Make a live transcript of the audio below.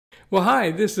Well,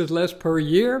 hi, this is Les Per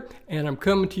Year, and I'm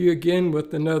coming to you again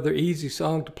with another easy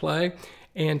song to play.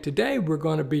 And today we're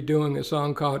going to be doing a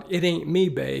song called It Ain't Me,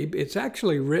 Babe. It's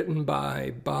actually written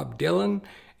by Bob Dylan,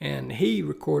 and he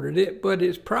recorded it, but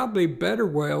it's probably better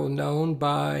well known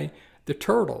by the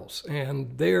Turtles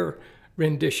and their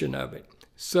rendition of it.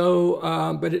 So,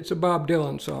 but it's a Bob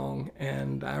Dylan song,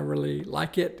 and I really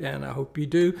like it, and I hope you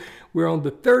do. We're on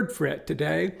the 3rd fret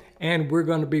today, and we're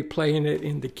going to be playing it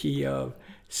in the key of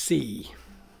C.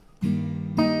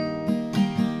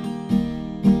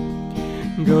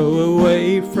 Go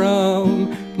away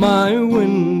from my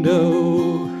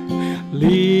window,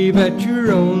 leave at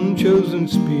your own chosen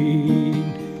speed.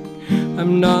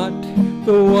 I'm not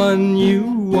the one you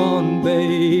want,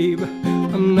 babe.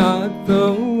 I'm not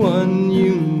the one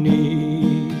you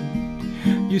need.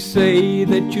 You say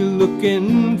that you're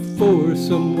looking for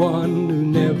someone who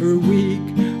never weak,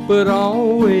 but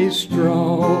always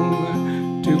strong,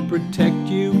 to protect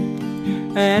you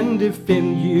and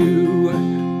defend you,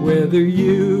 whether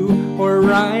you are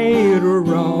right or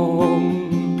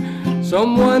wrong.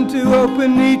 Someone to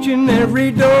open each and every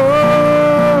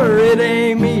door. It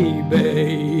ain't me,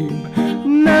 babe.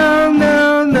 No,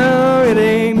 no, no, it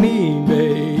ain't me,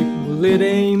 babe. Well, it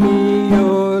ain't me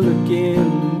you're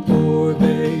looking for,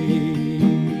 babe.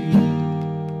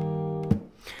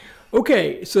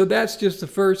 Okay, so that's just the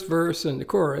first verse and the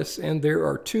chorus, and there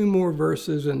are 2 more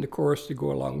verses and the chorus to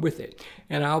go along with it.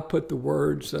 And I'll put the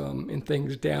words and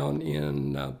things down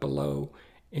in below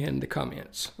in the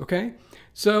comments, okay?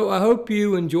 So I hope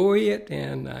you enjoy it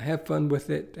and have fun with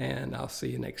it, and I'll see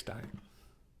you next time.